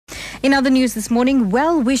In other news this morning,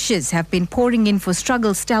 well wishes have been pouring in for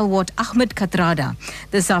struggle stalwart Ahmed Kathrada.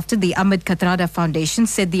 This after the Ahmed Kathrada Foundation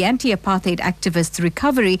said the anti-apartheid activist's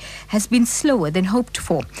recovery has been slower than hoped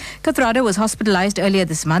for. Kathrada was hospitalized earlier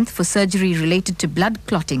this month for surgery related to blood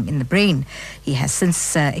clotting in the brain. He has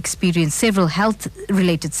since experienced several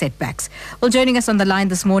health-related setbacks. Well, joining us on the line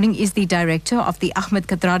this morning is the director of the Ahmed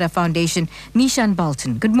Kathrada Foundation, Neeshan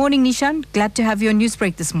Balton. Good morning, Neeshan. Glad to have you on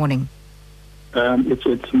Newsbreak this morning.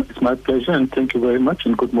 It's my pleasure, and thank you very much,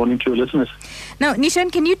 and good morning to your listeners. Now, Neeshan,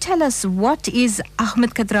 can you tell us what is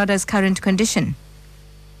Ahmed Kathrada's current condition?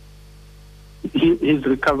 His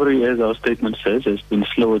recovery, as our statement says, has been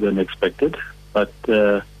slower than expected, but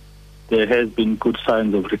there has been good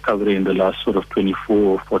signs of recovery in the last sort of 24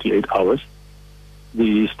 or 48 hours.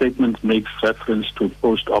 The statement makes reference to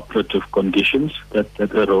post-operative conditions that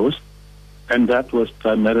arose, and that was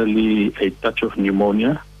primarily a touch of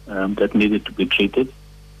pneumonia that needed to be treated,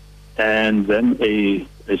 and then a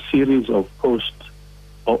series of post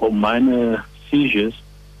or minor seizures,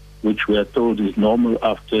 which we are told is normal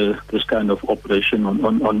after this kind of operation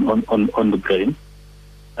on the brain.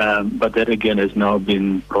 But that again has now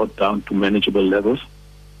been brought down to manageable levels,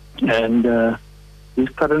 and he's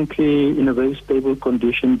currently in a very stable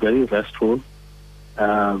condition, very restful,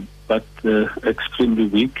 but extremely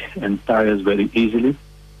weak and tires very easily.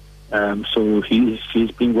 So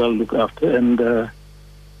he's being well looked after, and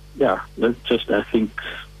that's just, I think,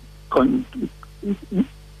 pulling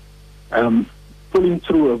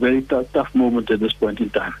through a very tough moment at this point in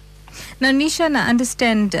time. Now, Neeshan, I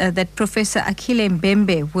understand that Professor Akile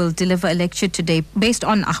Mbembe will deliver a lecture today based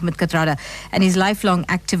on Ahmed Kathrada and his lifelong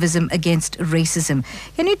activism against racism.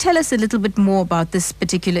 Can you tell us a little bit more about this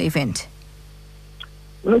particular event?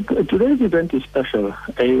 Well, today's event is special.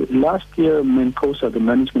 Last year, Menkosa, the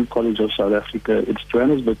Management College of South Africa, its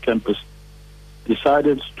Johannesburg campus,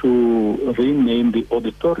 decided to rename the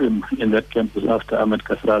auditorium in that campus after Ahmed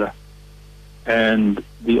Kathrada. And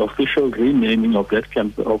the official renaming of that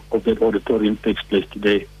of that auditorium takes place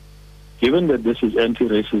today. Given that this is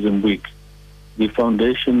Anti-Racism Week, the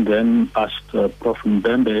foundation then asked Prof.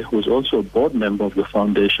 Mbembe, who is also a board member of the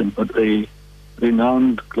foundation, but a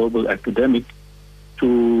renowned global academic,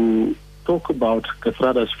 to talk about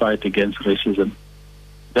Kathrada's fight against racism.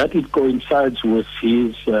 That it coincides with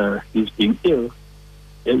his being ill,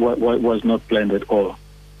 it was not planned at all.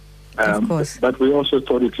 Of course. But we also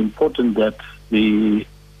thought it's important that the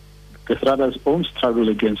Kathrada's own struggle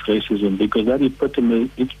against racism, because that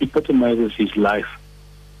epitomizes his life,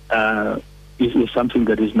 is something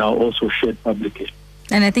that is now also shared publicly.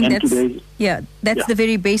 And I think that's the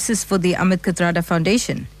very basis for the Ahmed Kathrada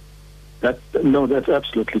Foundation. That's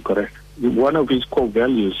absolutely correct. One of his core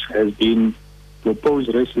values has been to oppose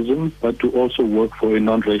racism, but to also work for a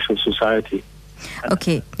non-racial society.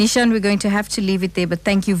 Okay, Neeshan, we're going to have to leave it there, but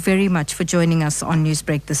thank you very much for joining us on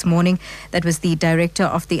Newsbreak this morning. That was the director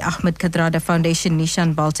of the Ahmed Kathrada Foundation,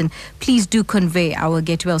 Neeshan Balton. Please do convey our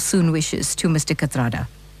get well soon wishes to Mr. Kathrada.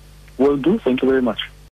 Will do. Thank you very much.